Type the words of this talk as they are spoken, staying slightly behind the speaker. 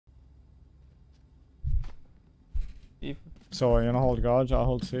So are you gonna hold garage? I'll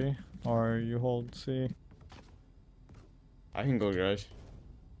hold C. Or you hold C. I can go garage.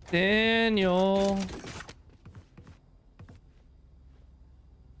 Daniel.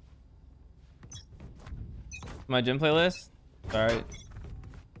 My gym playlist. All right.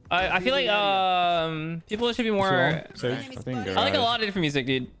 I feel like people should be more. Sage. I think garage. I like a lot of different music,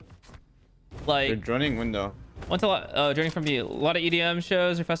 dude. Like They're joining window. went to a lot, joining from a lot of EDM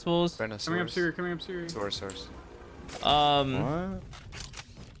shows or festivals. Coming up Siri. Source. What?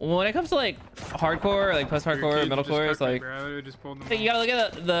 When it comes to like hardcore, like post-hardcore, metalcore, it's like you gotta look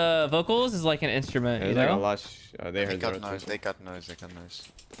at the vocals is like an instrument, you There's know? like a lot. They They heard got that. noise. They got noise.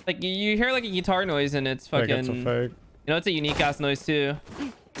 Like you hear like a guitar noise and it's Like fucking. it's a fake. You know, it's a unique ass noise too.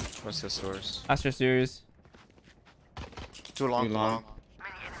 What's the source? Astro Series. Too long. Too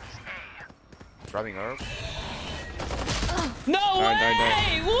Grabbing herb. No Die,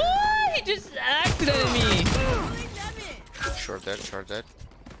 die, way! What? He just accidented me. Short dead.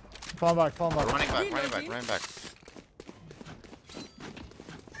 Fall back. Running back.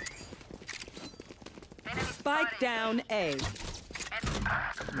 Spike down A.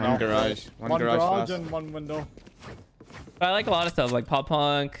 One garage. One garage fast. and one window. But I like a lot of stuff like pop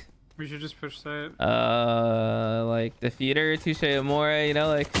punk. We should just push that. Like Defeater, Touche Amore, you know,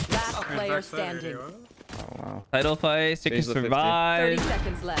 like Last player standing. Oh wow. Title Fight, Stick to Stage the 50. Survive. 30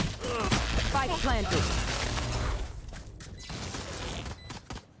 seconds left. Spike planted.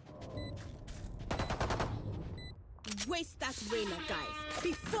 Waste that Reyna, guys,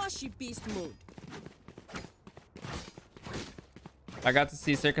 before she beast mode. I got to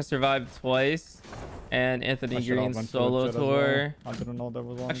see Circus Survive twice and Anthony I should have Green's went to solo it as well. tour. I didn't know there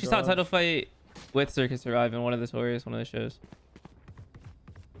was one. Actually saw Title Fight with Circus Survive in one of the tours, one of the shows.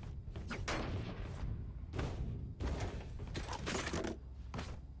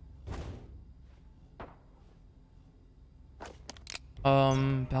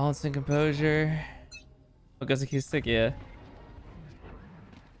 Balancing composure. Because acoustic, yeah.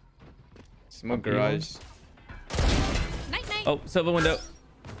 Smoke garage. Night night. Oh, silver window.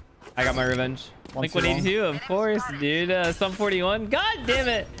 I got my revenge. Link 182, of course, dude. Sum 41. God damn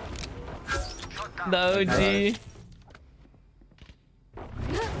it. The OG.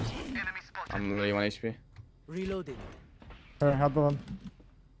 I'm really 1 HP. Reloading. Here, have the one.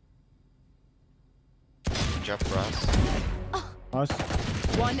 Jeff Brass. Nice.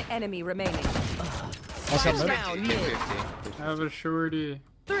 One enemy remaining. What's up, Spike man? down mid. I have a shorty.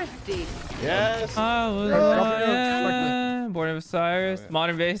 Thrifty. Yes. I was Born of Osiris.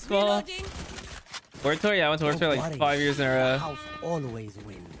 Modern baseball. Reloading. Word tour? Yeah, I went to Word tour like 5 years in a row. House always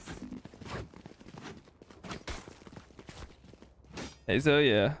wins. Hey, so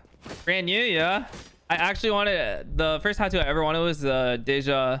yeah. Brand new, yeah. I actually wanted the first tattoo I ever wanted was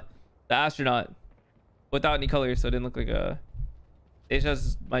Deja, the astronaut, without any colors, so it didn't look like a.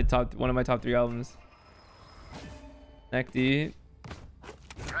 Deja's one of my top 3 albums. Neck D.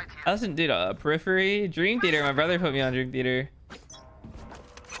 I listened, dude. Periphery, Dream Theater. My brother put me on Dream Theater.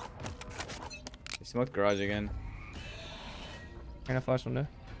 They smoked garage again. Trying to flash window.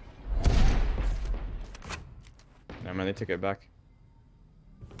 Never mind, they took it back.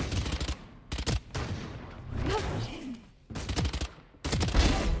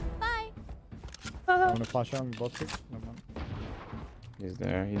 Bye. I'm gonna flash on both feet. Never mind. He's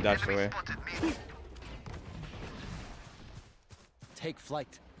there. He dashed away. Take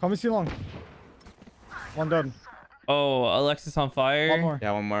flight. Come see long. One dead. Oh, Alexis on fire. One more.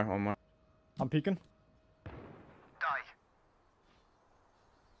 Yeah, one more. I'm peeking.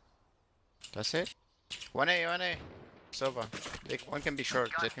 That's it. 1A. Sova. One can be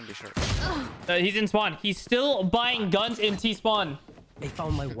short. Jett can be short. He's in spawn. He's still buying guns in T spawn. They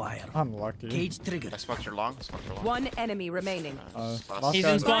found my wire. Unlucky. Cage triggered. I smoked your long. One enemy remaining. Last He's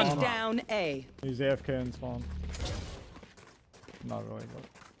guy in spawn. Spike down A. He's AFK in spawn. Not really, but.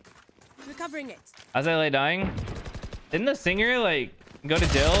 Recovering it. As I lay dying, didn't the singer like go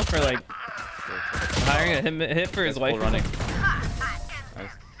to jail for like hiring a hit for his wife? Full running.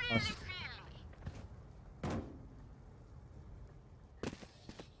 Nice.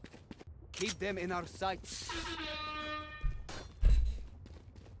 Keep them in our sights.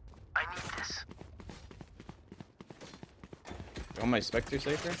 Oh, my Spectre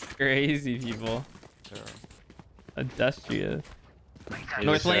safer? Crazy people. Sure. Industrious. He's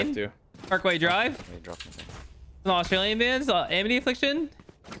North a sheriff Lane? too. Parkway Drive? They dropped me there. Some Australian bands? Amity Affliction?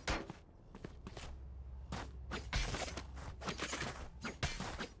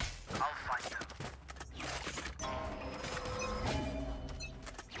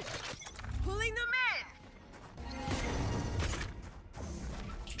 Pulling them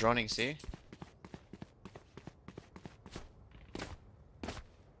in. Droning C.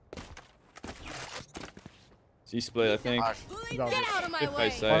 Split, I think. Flash. Garage. Get out of my If I way.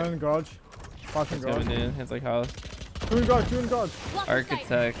 say. One in garage. Flashing garage. 7 dude. It's like house. Two in garage. Two in garage. Block the sight.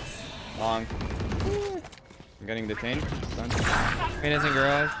 Architect. Long. I'm getting detained. Done. Green is in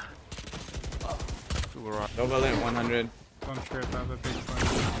garage. No Valorant 100. Don't trip, I have a big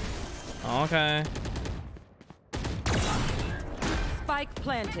one. Okay. Spike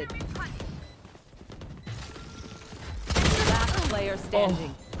planted. Last player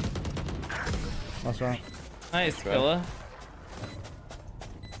standing. That's right. Nice, Good. Killa.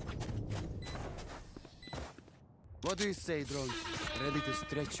 What do you say, drone? Ready to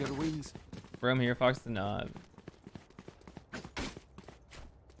stretch your wings? Room here, Fox the nod.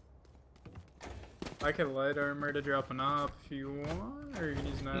 I could light armor to drop an op if you want, or you can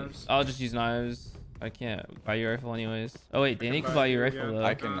use knives. I'll just use knives. I can't buy you a rifle anyways. Oh wait, Danny can buy buy you a you, rifle yeah. though.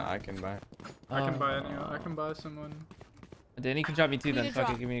 I can buy. I can buy any. I can buy someone. Danny can drop me too Need then. a Fuck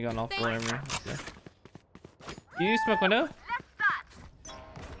drop. it, give me a gun. I'll full armor. Okay. Do you smoke window?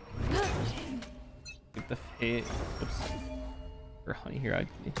 Keep the fate. Oops. For honey here,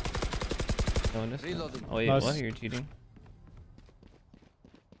 actually. No, just. Reloading. Oh wait, Nice. what? You're cheating.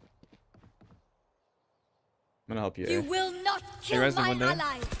 I'm gonna help you. You A. will not kill res the my window.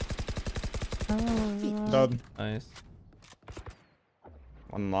 allies. Dead. Nice.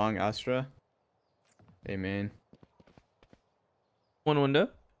 One long Astra. A main. One window.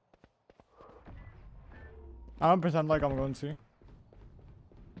 I don't pretend like I'm going to.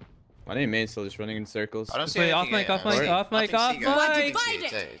 One A main still just running in circles. I don't see Wait, off anything mic, A. off mic, Sorry. off mic, Nothing off C, guys. mic. Nothing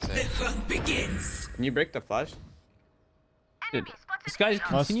C, it's A. Can you break the flash? Dude, this guy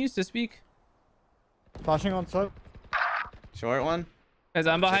continues to speak. Flashing on site. Short one. Guys,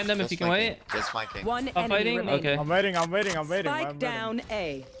 I'm behind them if Just you can flanking. wait. Just flanking. One Stop enemy fighting? remaining. Okay. I'm waiting. I'm waiting. I'm waiting. Spike I'm down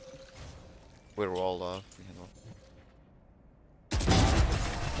A. We're walled off. We can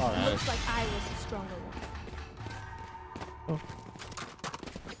hold. Alright. Looks like I was the stronger one.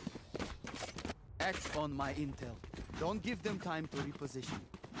 Act on my intel. Don't give them time to reposition.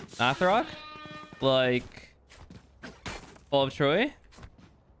 Athrock? Like... Fall of Troy?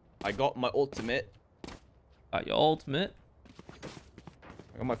 I got my ultimate. Your ultimate.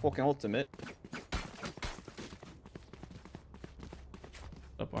 I got my fucking ultimate.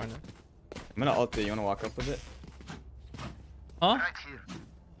 Up, Arna. I'm gonna ult it. You wanna walk up with it? Huh?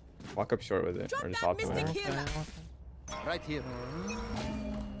 Walk up short with it. Drop Or just that hop with mystic it. healer. Right here.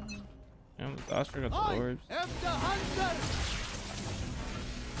 Yeah, Astra got the orbs. am the hunter.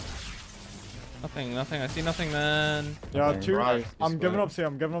 Nothing, nothing. I see nothing, man. Yeah, Okay. two. Right. I'm giving up C.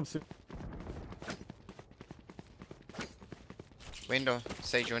 I'm giving up C. Window.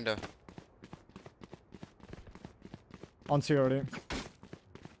 Sage window. On C already.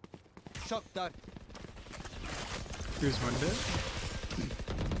 Shock dart. Who's wounded?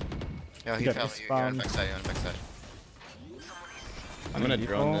 Yo, he Get fell. You're on spammed. backside. You're on backside. I'm gonna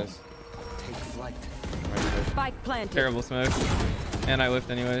drone Default. this. Take flight. Spike planted. Terrible smoke. And I whiffed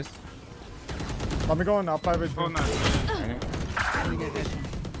anyways. Let me go on up 5 HP. Oh, no. Coming ahead.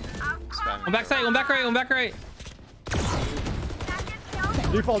 Spam. One back side, one back right, one back right.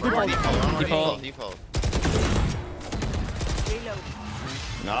 Default. Default. Default. Default.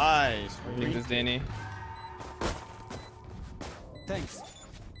 Nice. I think this is Danny. Thanks.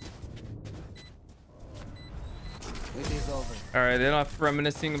 It is over. Alright, they're not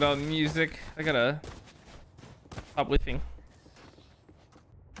reminiscing about music. I gotta stop whiffing.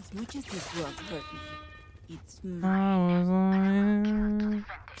 As much as this world hurt me, it's I mine. was lying.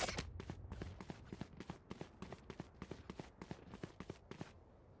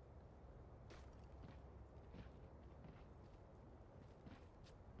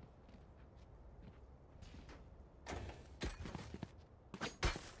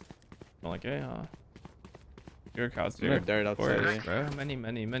 Like, hey, your couch You're dirt Of course, outside. bro. Many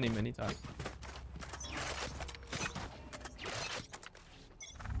times.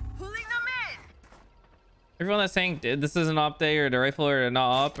 Pulling them in. Everyone that's saying this is an op day or the rifle or not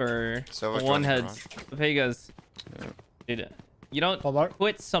op or So the which one one's heads, the Pegas. Yeah. Dude, you don't Fall back.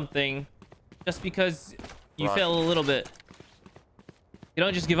 quit something just because you Right. fail a little bit. You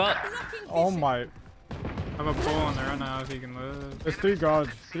don't just give up. Blocking Oh vision. my. I have a pull on the run now if you can live. It's 3 garage.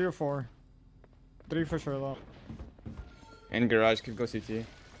 3 or 4. 3 for sure though. In garage, could go CT.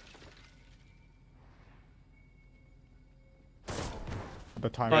 The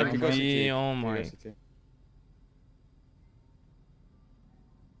time. But Could go CT. B, oh Could go my. CT.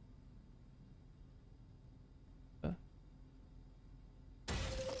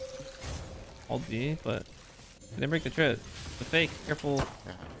 Hold B, but I didn't break the trip. The fake. Careful.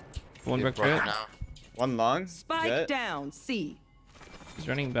 Yeah. One You break broke it trip. now. One long. Spike Jett. down C. He's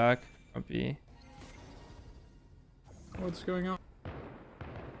running back from B. What's going on?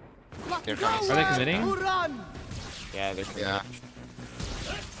 They're coming. Are they committing? Yeah, they're coming. Yeah.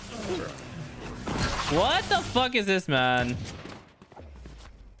 What the fuck is this, man?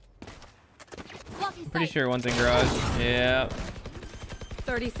 I'm pretty sure one's in garage. Yeah.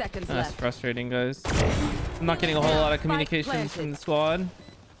 30 seconds That's left. frustrating, guys. I'm not getting a whole lot of communication from the squad.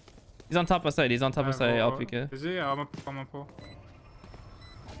 He's on top of site. He's on top of site. I'll peek it. Is he? I'm a pull.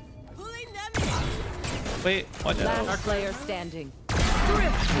 Wait, watch out. Last player standing.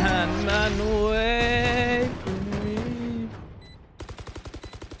 Man, wait for me.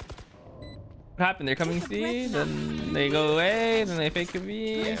 What happened? They're coming C, then they go away, then they fake a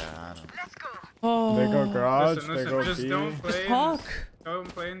B. Yeah, I don't know. Oh. They go garage, Listen, they go just B. don't play. Talk. Don't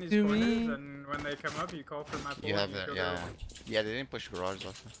play in these To corners, me. and when they come up, you call for my pull. You have and it, go yeah. down. Yeah, they didn't push garage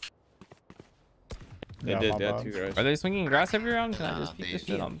last time. They Yeah, did. my They had bad. 2 garage. Are they swinging grass every round? Can I Nah, just peek they this shit?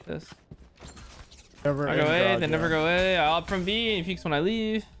 did. I'm pissed. Never I in go away, garage, they never yeah. go away. I up from B and he peeks when I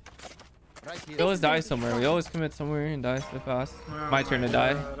leave. Right here. We always die somewhere. We always commit somewhere and die so fast. Oh My turn to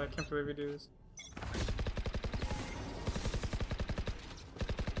die. God, I can't believe we do this.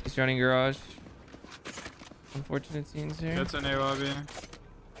 He's running garage. Unfortunate scenes here. That's an A lobby.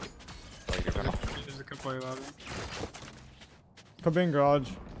 Oh, you're gonna. Use the complete lobby. Could be in garage.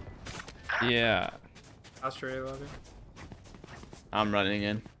 Yeah. Astro A lobby. I'm running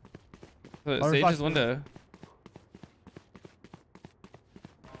in. So, Or Sage's flash- window.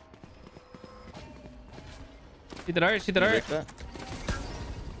 Shoot the dart, shoot the You dart. break that?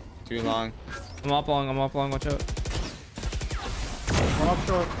 Too long. I'm up long, watch out. One up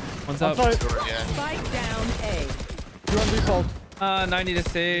short. One's On up. site. Yeah. Spike down A. 2 on default. 90 to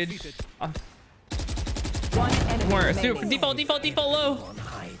Sage. One enemy More. remaining. Default low.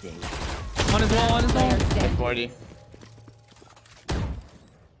 On his wall, Player standing. 40.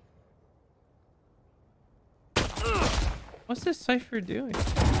 What's this Cypher doing?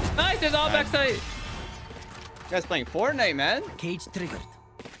 Nice, there's all backside. You guys playing Fortnite, man? Cage triggered.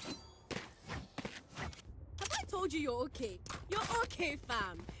 Have I told you you're okay? You're okay,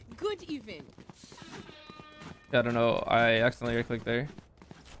 fam. Good even. Yeah, I don't know. I accidentally right clicked there.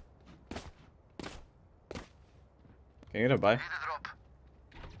 Can you get a buy?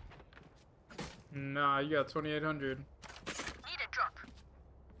 Nah, you got 2,800.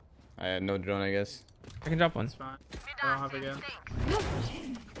 I had no drone, I guess. I can drop one. It's fine. I don't have again.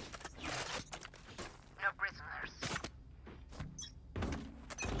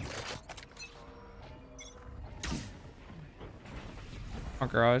 On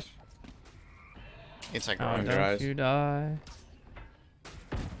garage. Inside Oh, garage. don't garage. you die.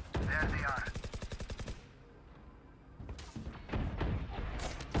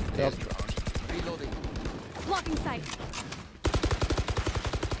 Yep. Garage. Reloading. Blocking sight.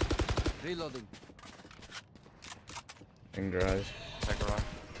 Reloading. In garage. Inside garage.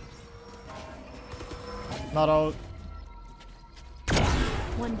 Not out.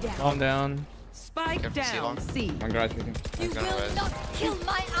 One down. Calm down. Spike Careful, C down long. C. One garage peeking. You gonna will res. not kill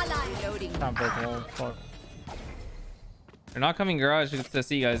my ally. Loading. Can't break wall. Fuck. They're not coming garage to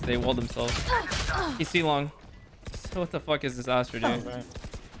see, guys. They walled themselves. He's C long. So what the fuck is this Astra doing? Okay.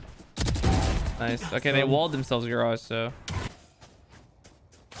 Nice. Okay, they walled themselves garage, so.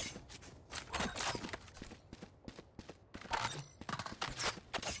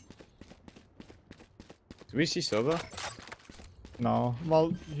 Do we see Sova? No.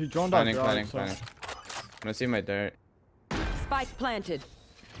 Well, he joined our Planning, garage, planning, so. planning. I'm gonna see my dirt. Spike planted.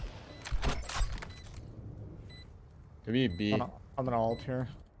 Could be B. I'm gonna ult here.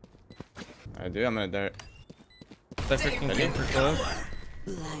 I do, I'm gonna dart. Cypher can game for close.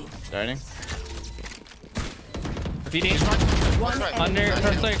 Darting. Repeating. One Under. enemy.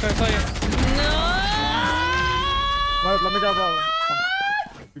 Close play, close play. Wait, let me grab ult.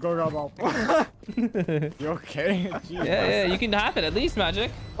 You go grab ult. You okay? Jeez. Yeah, you can have it at least,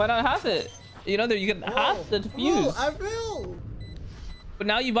 Magic. Why not have it? You know that you can have the defuse. I will. But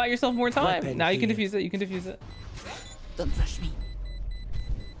now you buy yourself more time. Weapon Now you can here. defuse it. You can defuse it. Don't rush me.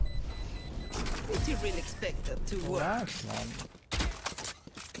 Did you really expect that to work? Relax, man.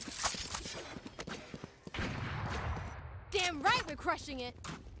 Damn right we're crushing it.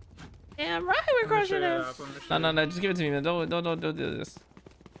 Damn right, we're crushing it. No, just give it to me, man. Don't do this.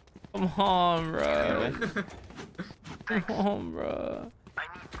 Come on, bro. Come on, bro.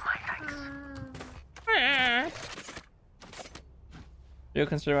 Real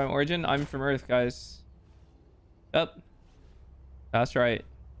concern about my origin. I'm from Earth, guys. Yep. That's right.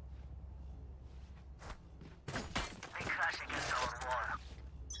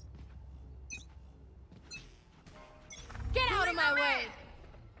 Get out of my way.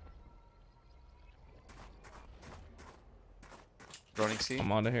 Running C.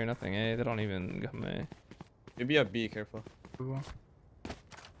 I'm out of here. Nothing A. They don't even come A. Maybe a B. Careful.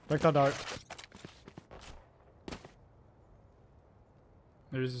 Take that dart.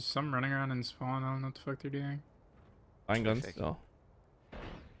 There's some running around in spawn. I don't know what the fuck they're doing. Fine guns Perfect. still.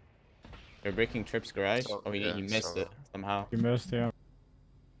 They're breaking Trip's garage. So, Oh, yeah, you missed so- it somehow. You missed, yeah.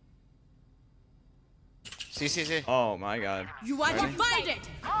 C. Oh my god. You want to find it?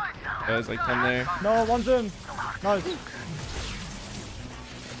 Guys, like 10 there. No, one's in. Nice.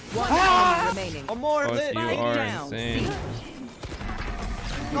 One enemy remaining. One more. Oh, lit. you are down. insane.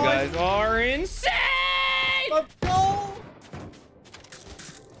 You guys are insane! Let's go.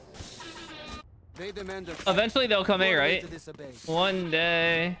 They demand a Eventually they'll come A, right? to disobey. One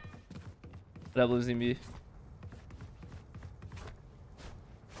day. That losing B.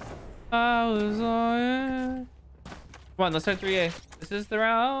 I was on. Come on, let's start 3A. This is the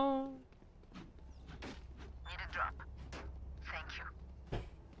round.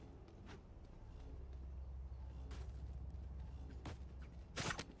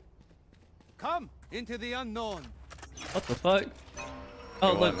 Come into the unknown. What the fuck?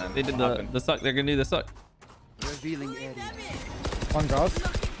 Oh, Go look, on, man. they did What happened? the suck. They're gonna do the suck. Revealing area. One ghost.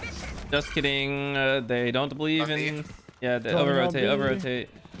 Just kidding. They don't believe Okay. in. Yeah, they Don't over know, rotate, baby. over rotate.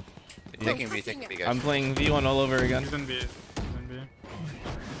 Taking B, guys. I'm playing V1 all over again. He's in B. He's in B.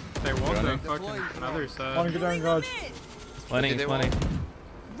 They won the Running. fucking another One side. good down garage. Plenty, they plenty.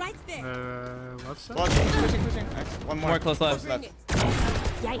 Right there. Left side. Pushing. Nice. One more. More close left. Close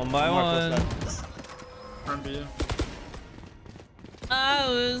left. One by More close one. left. From B. I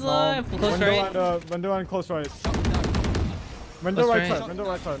was live. Close Window right. and window and close right. Window Close right right. side. Window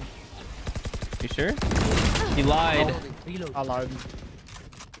right side. You sure? He lied. I lied.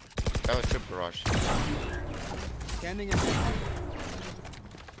 That was trip garage. Scanning and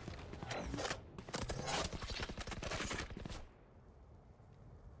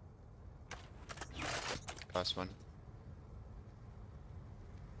Last one.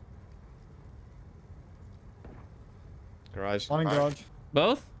 Garage. One in garage.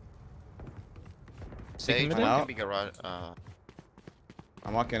 Both? Say, Taking one it out? can be garage.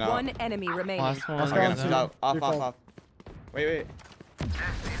 I'm walking out. One enemy remaining. Last one. Let's Okay, go. I'm still out. Off. Default. Off. Wait.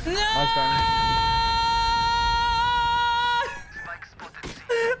 Nice guy.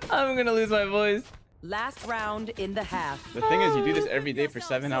 I'm gonna lose my voice. Last round in the half. The thing is, you do this every day for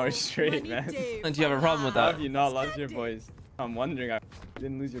 7 hours straight, man. And you have a problem with How that? have you not lost your voice? I'm wondering. I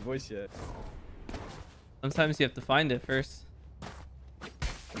didn't lose your voice yet. Sometimes you have to find it first.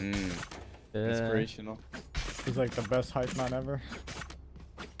 Inspirational. He's like the best hype man ever.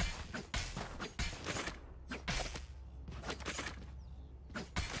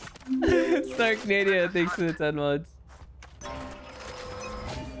 Star Canadian, thanks for the 10 mods.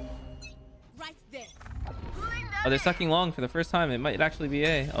 Right there. Oh, they're sucking long for the first time. It might actually be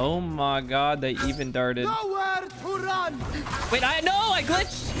A. Oh my god, they even darted. nowhere to run. Wait, I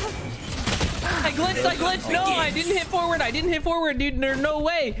glitched. I glitched. No, I didn't hit forward, dude. There's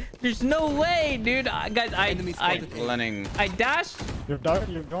no way, dude. Guys, Lenning. I dashed You've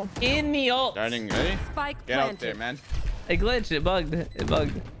done. You've done. in the ult. Starting. Ready? Spike Get out there, planted. man. I glitched. It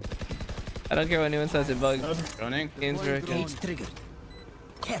bugged. I don't care what anyone says. It bugged. Running. Game's broken. Trigger.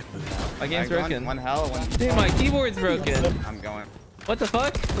 Careful. My game's broken. One hell. One. Dude, my keyboard's broken. I'm going. What the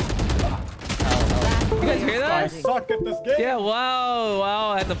fuck? Hell. You guys hear I that? suck at this game. Yeah,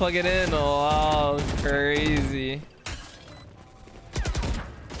 wow, I had to plug it in. Wow, crazy.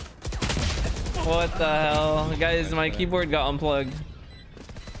 What the hell? Guys, my keyboard got unplugged.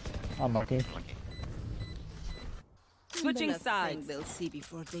 Unlucky. Switching sides. They'll see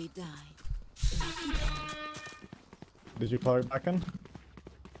before they die. Did you plug it back in?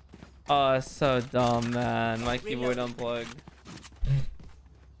 Oh, so dumb, man. My keyboard unplugged.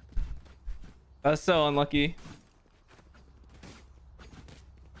 That's so unlucky.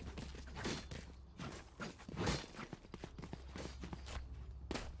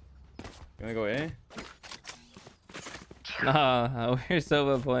 You wanna go A? Nah, we're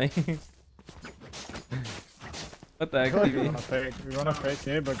Sova playing. What the I heck, feel like we TV? wanna fake. We wanna fake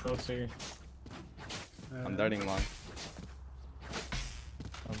A, but go C. I'm darting long.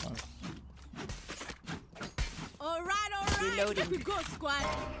 All right. Here we go, squad.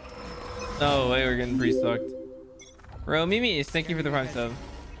 No way, we're getting pre-sucked. Bro, Mimi, thank you for the prime sub.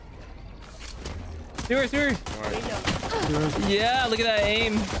 Sewer. Yeah, look at that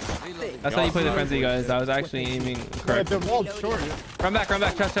aim. That's how you play the frenzy, guys. I was actually aiming Wait, correct. the wall short. Run back.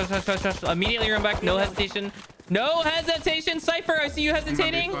 Trust. Immediately run back. No hesitation. Cypher, I see you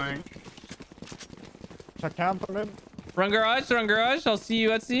hesitating. Check camp from him. Run garage. I'll see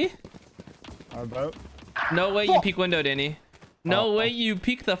you at C. How about? No way, you peek window, Danny. No way you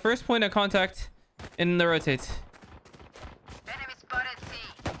peek the first point of contact in the rotate.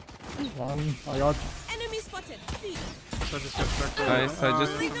 One. I got. Enemy spotted. See. So just get stuck there. Nice. I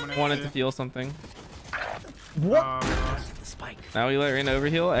just yeah, wanted to feel something. What? We lost. Now we let Reyna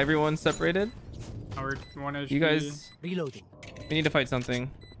overheal. Everyone's separated. Now we're 1 HP. You guys, Reloading. we need to fight something.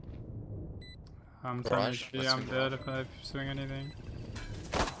 I'm 10 Barrage? HP. Let's I'm swing dead if I swing anything.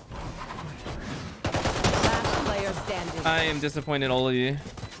 Last player standing. I am disappointed in all of you.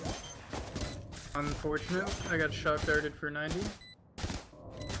 Unfortunate. I got shock darted for 90.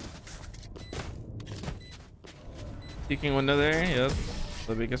 Peeking window there. Yep.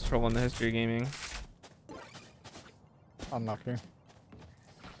 The biggest troll in the history of gaming. Unlucky.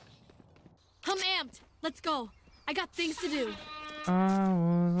 I'm amped. Let's go. I got things to do. I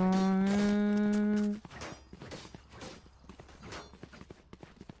was on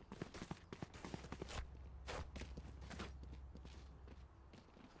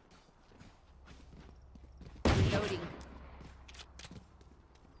Reloading.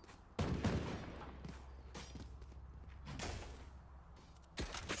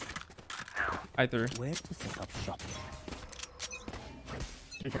 I threw. Where to set up shop?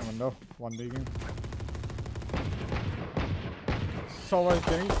 Taking a window. One digging. So I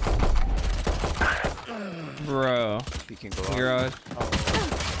think. Bro. You can go out. Garage.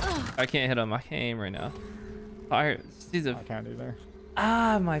 I can't hit him. I can't aim right now. Fire. He's a. I can't either.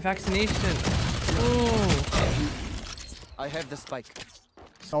 Ah, my vaccination. Ooh. I have the spike.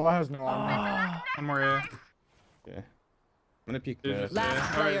 Sova has no armor. One more A. Yeah. I'm gonna peek Dude, the. just Last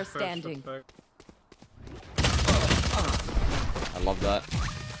A. Oh, player just pushed, standing. what I love that.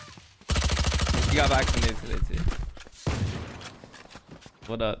 You got vaccinated today too.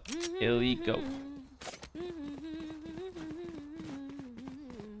 What up, Ilico?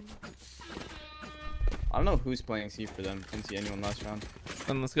 I don't know who's playing C for them. Didn't see anyone last round.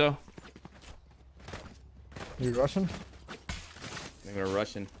 Then let's go. You Russian? They were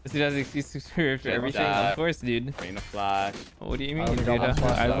rushing. This dude has excuses for everything. that. Of course, dude. Rain of flash. What do you mean, I only dude? got one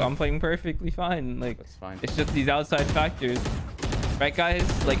flash though. I'm playing perfectly fine. Like, That's fine. it's just these outside factors. Right,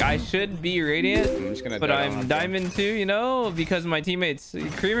 guys? Like, I should be Radiant, I'm just gonna but dart on I'm that Diamond too, you know, because of my teammates.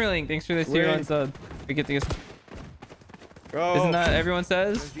 Creamerling, thanks for this tier Wait. on sub. We get to get. Go. Isn't that everyone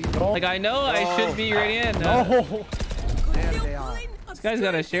says? Like, I know I should be Radiant. No. There they are. This guy's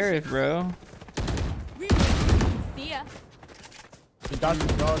got a sheriff, bro. See ya. He got you,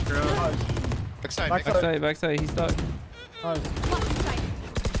 dog. Nice. Backside, Backside. backside. Backside, he's stuck. Nice.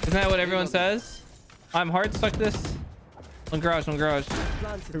 Isn't that what everyone says? I'm hard stuck this. One garage, one garage.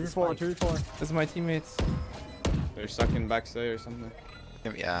 2v4, 2v4. This is my teammates. They're stuck in backside or something.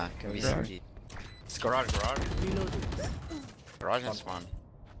 Yeah, can be Garage. CT. It's garage. Garage and spawn.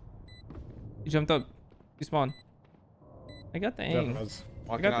 He jumped up. He spawned. I got the aim.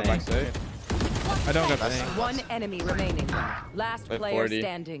 Walking got out the aim. backside. I don't got the That's- aim. One enemy remaining. Last By player 40.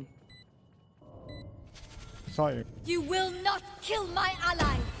 standing. Saw you. You will not kill my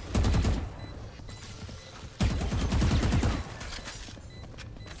allies.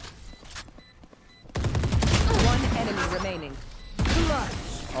 One enemy remaining.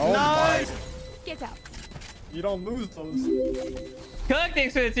 Oh my. Get out. You don't lose those. Cook,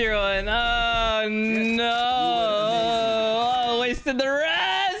 thanks for the tier one. Oh no! Oh, wasted the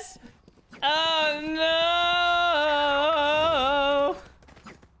rest. Oh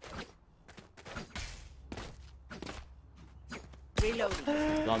no!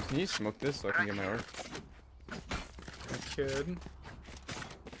 Reloading. Dom, can you smoke this so I can get my orb? Good.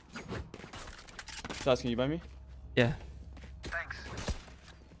 Shaz, can you buy me? Yeah.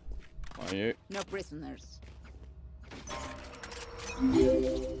 On you. No prisoners.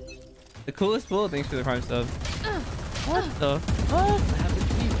 The coolest bullet. Thanks for the prime sub. What the fuck?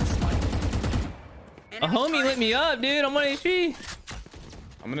 A homie lit me up, dude. I'm on HP.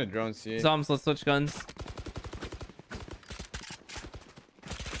 I'm gonna drone C. Zoms, let's switch guns.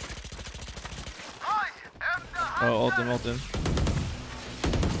 Oh, ult him.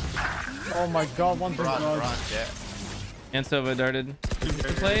 Oh my god, one thing. Run, Jett. And Sova darted.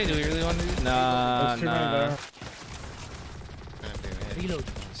 Play? Do we really want to do? Nah, There's too many nah. there. Reload.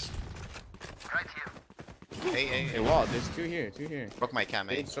 Hey, wall. There's two here. Broke my cam,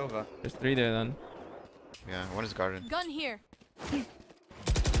 eh? Hey, Sova. There's 3 there then. Yeah, one is garden. Gun here.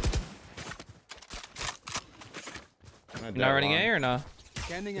 I'm Not running A or no?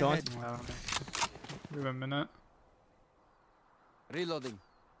 Scanning Go on. ahead. Wow. Give a minute. Reloading.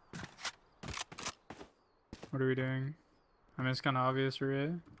 What are we doing? I mean, it's kind of obvious we're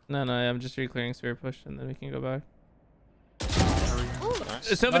A. No, I'm just re-clearing so we push and then we can go back. Are we going? Ooh, Alright.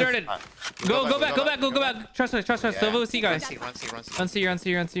 Silva darted. Go back. Trust us. Silva was C guy. Run C. Run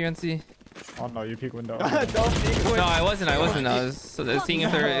C. Oh no, you peek window. Don't peek No, I wasn't. I was seeing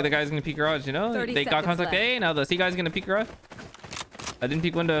if the guy's gonna peek garage. You know, 30 they got seconds contact A. Now the C guy's gonna peek garage. I didn't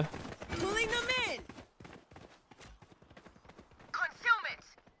peek window. Pulling them in.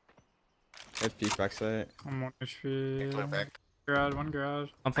 Let's peek backside. I'm 1 HP. Clear back. Garage, one garage.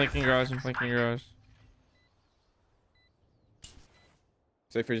 I'm flanking garage.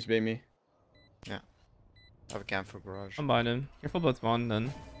 Cypher just bait me. I have a cam for garage. I'm behind him. Careful both spawn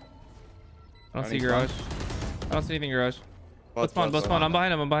then. I don't see Any garage. I don't see anything garage. Both spawn. I'm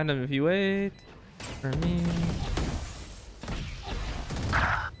behind him. If you wait for me.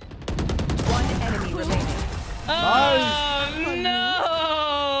 One enemy remaining. Oh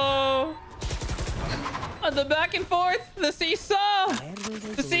no! On the back and forth, the seesaw.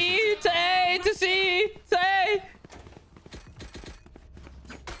 To C to A to C to A.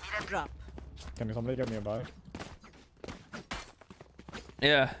 Drop. Can somebody get me a buy?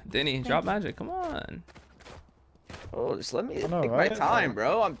 Yeah, Denny, drop magic. Come on. Oh, just let me I know, take my right? time,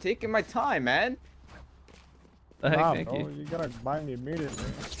 bro. I'm taking my time, man. The heck, Nah, thank bro, you. you gotta buy me immediately.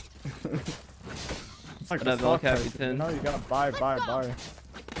 It's like But the I've all stock price, Captain. you know, you gotta buy. Reloading.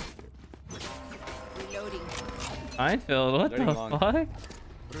 Einfield, what Dirty the long. fuck?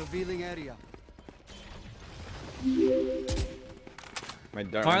 Revealing area. My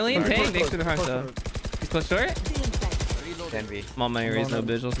dart. Marlene, dart. Ping, thanks for the prime sub. He's close short? Can be. Come on, man, raise no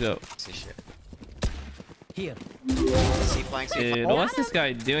bitch. Let's go. C shit. Here. C flying, C Dude, flying. what's this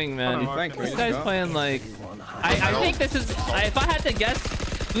guy doing, man? Thank you. This guy's playing like. I think this is. If I had to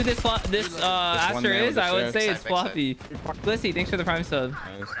guess who this Aster man is, with I the would say share. it's Floppy. Glissy, thanks for the prime sub.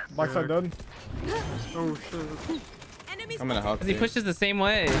 Nice. Backside done. Oh shit. Enemies. I'm gonna help Because he you. pushes the same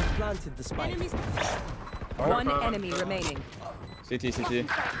way. Planted the spike. Enemies. One enemy remaining. CT.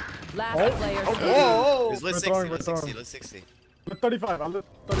 Last player Oh, standing. oh, Let's We're 60, throwing, let's we're 60, throwing. let's 60. Look 35. I'll look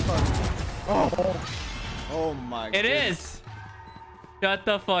 35. Oh. oh my. It is. Shut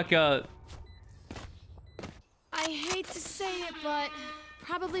the fuck up. I hate to say it, but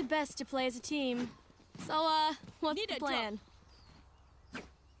probably best to play as a team. So, what's the plan?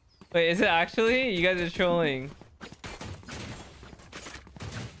 Wait, is it actually? You guys are trolling.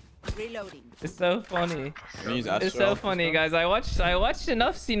 Reloading. It's so funny. Use It's so funny, guys. I watched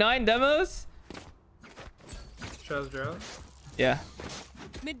enough C9 demos. Shaz drop. Yeah.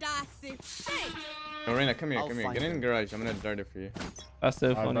 Midasi. Thanks. No, Reina, come here. I'll Get in find the them. garage. I'm gonna dart it for you. That's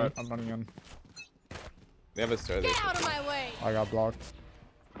so funny. I'm running in. They have a star there. Get out of my way! I got blocked.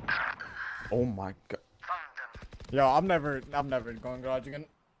 Oh my god. Yo, I'm never going garage again.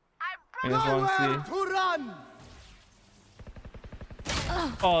 Minus one C. To run.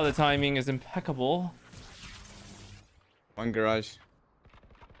 Oh, the timing is impeccable. One garage.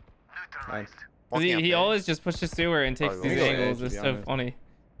 Nice. 'Cause he always just pushes sewer and takes Oh, these yeah, angles. to It's be so honest. funny.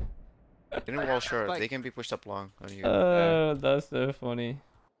 Didn't wall short. They can be pushed up long on you. Oh, that's so funny.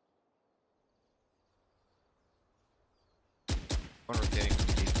 One rotating.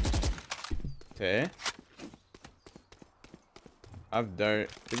 Okay. I've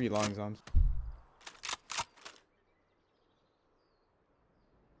dart. Could be long zombs.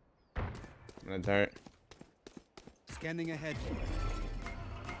 I'm gonna dart. Scanning ahead.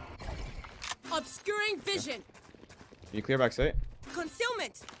 Obscuring vision. You clear back sight?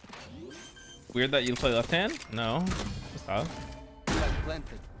 Concealment. Weird that you play left hand? No. Stop. Flag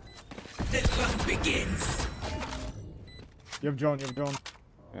planted. You have drone.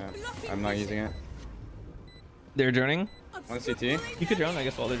 Yeah. I'm not using it. They're droning? One CT. You could drone, I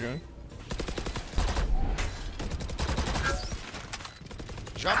guess, while they're droning.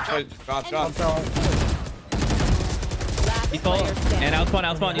 Jump. Drop. Last Default. player standing. And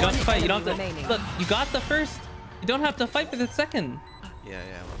outspawn. You don't have to fight. You don't have Remaining. to. Look, you got the first. You don't have to fight for the second. Yeah,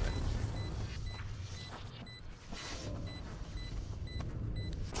 I love it.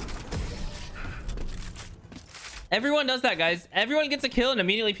 Everyone does that, guys. Everyone gets a kill and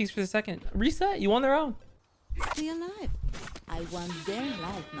immediately peeks for the second. Reset. You won their own. Stay alive. I want their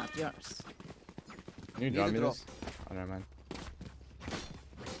life, not yours. Can you drop me this? Oh, never mind.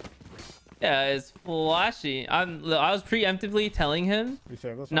 Yeah, it's flashy. I was preemptively telling him You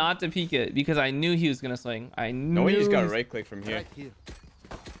save this one? not to peek it because I knew he was gonna swing. I knew. No, you just he gotta was- right click from here. Right here.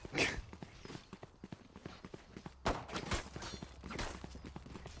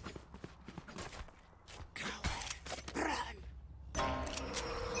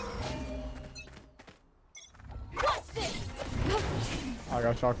 I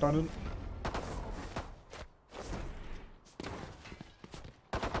got shocked on it.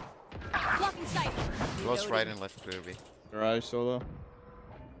 Blocking sight. Close right and left clear B. Garage solo.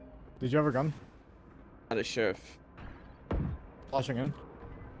 Did you have a gun? Not a sheriff. Flashing in.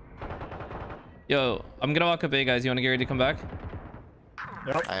 Yo, I'm gonna walk up A, guys. You wanna get ready to come back?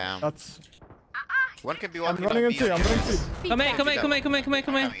 Yep. I am. That's. One can be I'm walking running up in B C. on I'm you running guys. C. Come in, come in, come in, come in, come in,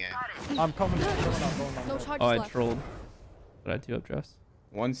 come in. Coming in. I'm coming. Going No on. charges Oh, I left. trolled. But I had 2 updrafts.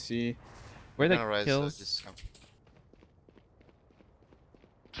 1C. Where the No res, so kills? just come.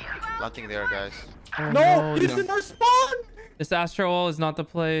 Planting there, guys. Oh, No, he's no. in our spawn. This Astro wall is not the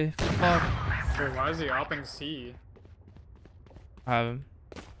play. Fuck. Wait, why is he opping C? I have him.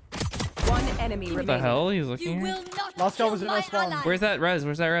 One enemy What the remaining. hell? He's looking here. not Last guy was in our spawn. Where's that res?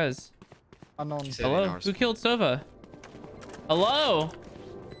 Where's that res? Unknown. He's Hello? in ours. Who killed Sova? Hello? Do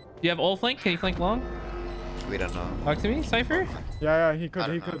you have ult flank? Can you flank long? We don't know. Talk to me, Cypher? Yeah, he could.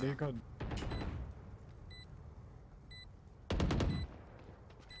 I He don't could. know. He could.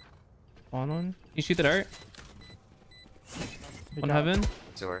 On one. You shoot the dart. He On got- heaven.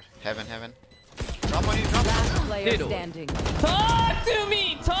 Zor. Heaven. Drop on you, drop on Last player Dude. standing. Talk to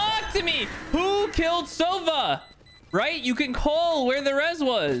me! Talk to me! Who killed Sova? Right? You can call where the res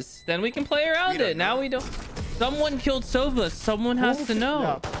was. Then we can play around don't it. Now know. we don't. Someone killed Sova. Someone has to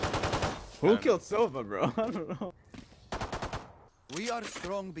know. Yeah. Who killed Silva, bro? I don't know. We are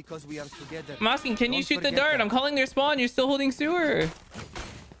strong because we are together. I'm asking, can you Don't shoot the forget dart? that. I'm calling their spawn. You're still holding sewer.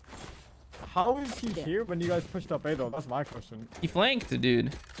 How is he here when you guys pushed up A though? That's my question. He flanked,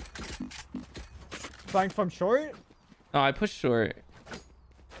 dude. Flanked from short? Oh, I pushed short.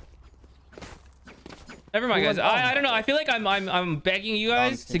 Never mind, Who guys. went down? I don't know. I feel like I'm begging you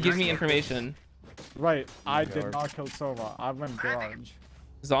guys to give me information. Right. I did not kill Sova. I went garage.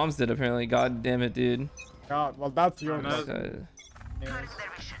 Zoms did apparently. God damn it, dude. God, well that's your No. fault. Uh,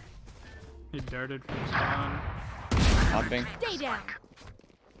 He darted from spawn. Opping. Stay down.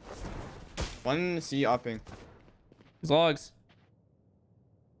 1C opping. His logs.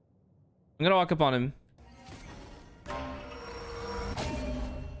 I'm gonna walk up on him.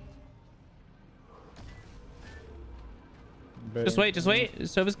 Just wait, just wait.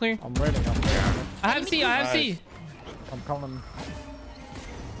 Sova's clear. I'm waiting. I have C, I have C. I'm coming.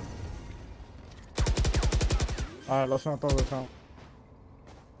 Alright, let's not throw this out.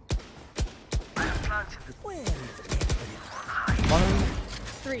 One.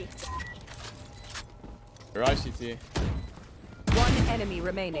 3. Garage CT. One enemy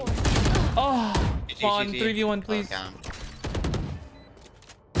remaining. Oh, GG. spawn 3v1, please. Okay.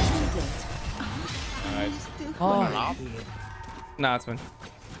 Nice. Oh. Nah, it's fine.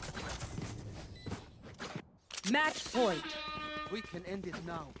 Match point. We can end it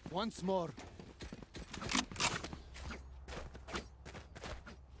now. Once more.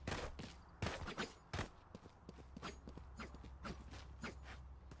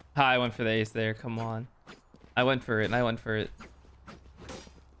 I went for the ace there. Come on. I went for it and I went for it.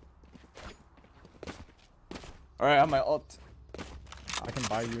 Alright, I have my ult. I can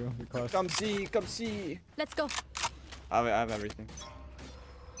buy you because Come see, come see. Let's go. I have everything.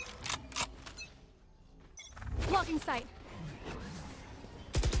 Blocking sight.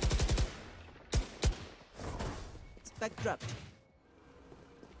 Spec dropped.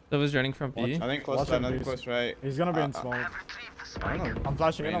 Sova's running from B. I think close Watch left, him, not please. close right. he's gonna be in smoke. I don't know. I'm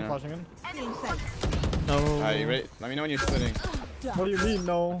flashing in. I'm Reina. flashing in. Still in sight. No. Alright, right. Let me know when you're splitting. What do you mean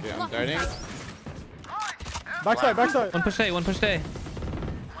no? Yeah, I'm darting. Backside, backside. One push A, one push A.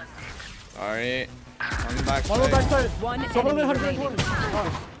 Alright. One back. One more backside. One Someone enemy lit remaining.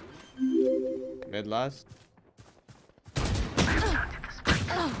 120. Nice. Mid last.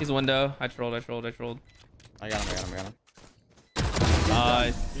 He's window. I trolled. I got him.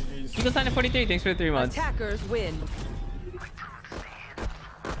 Nice. GG's. Eagle sign at 43. Thanks for the 3 months. Attackers win.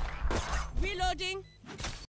 Reloading.